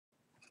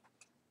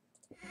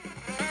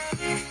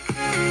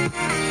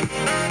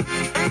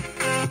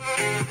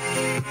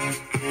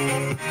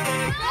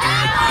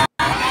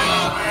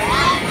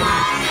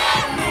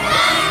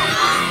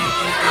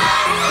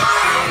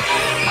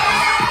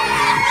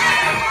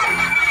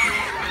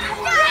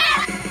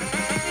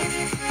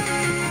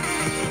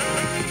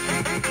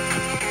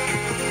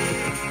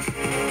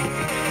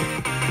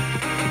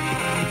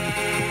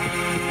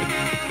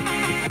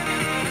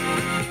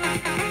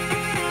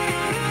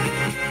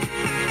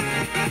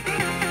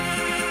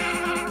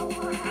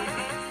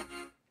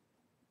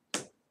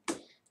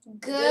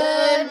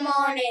Good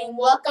morning.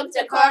 Welcome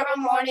to Carver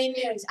Morning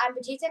News. I'm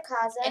Vegeta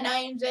Kaza. And I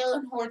am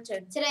Zaylen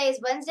Horton. Today is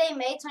Wednesday,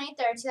 May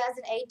 23rd,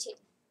 2018.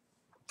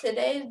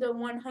 Today is the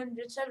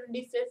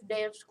 175th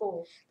day of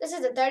school. This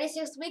is the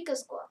 36th week of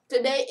school.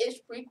 Today is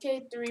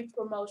Pre-K 3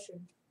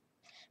 promotion.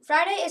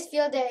 Friday is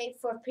field day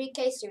for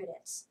pre-K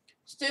students.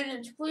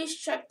 Students, please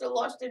check the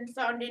lost and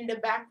found in the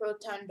back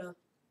rotunda.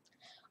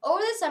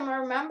 Over the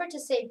summer, remember to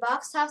save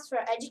box tops for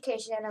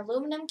education and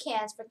aluminum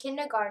cans for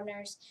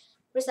kindergartners'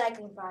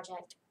 recycling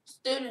project.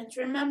 Students,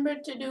 remember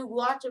to do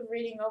lots of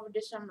reading over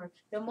the summer.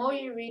 The more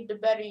you read, the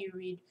better you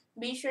read.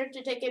 Be sure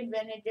to take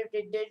advantage of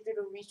the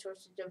digital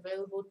resources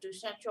available through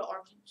Central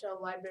Arkansas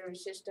Library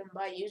System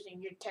by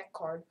using your tech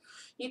card.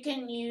 You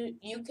can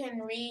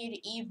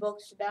read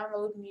ebooks,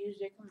 download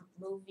music,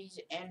 movies,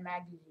 and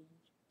magazines.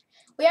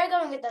 We are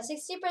going with a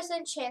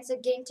 60% chance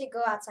of getting to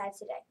go outside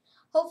today.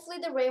 Hopefully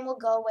the rain will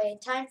go away in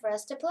time for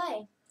us to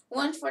play.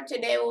 Lunch for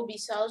today will be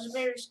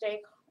Salisbury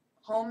steak,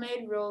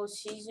 homemade rolls,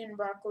 seasoned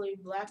broccoli,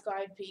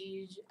 black-eyed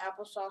peas,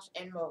 applesauce,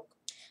 and milk.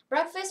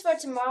 Breakfast for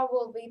tomorrow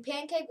will be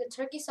pancake with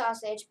turkey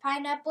sausage,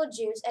 pineapple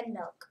juice, and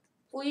milk.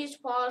 Please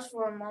pause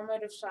for a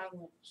moment of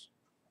silence.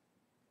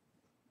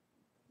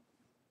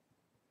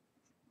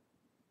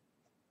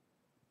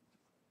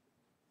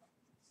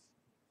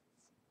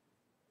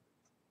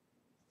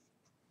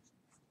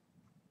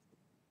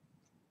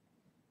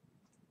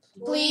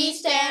 Please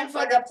stand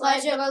for the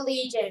Pledge of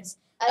Allegiance.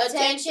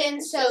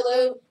 Attention,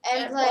 salute,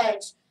 and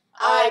pledge.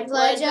 I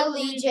pledge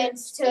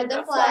allegiance to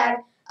the flag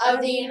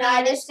of the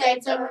United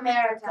States of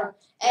America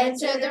and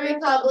to the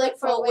republic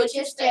for which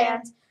it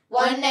stands,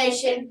 one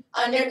nation,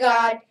 under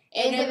God,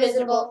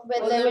 indivisible,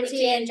 with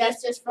liberty and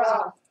justice for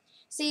all.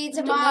 See you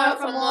tomorrow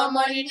for more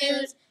morning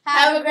news.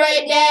 Have a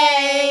great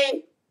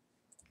day!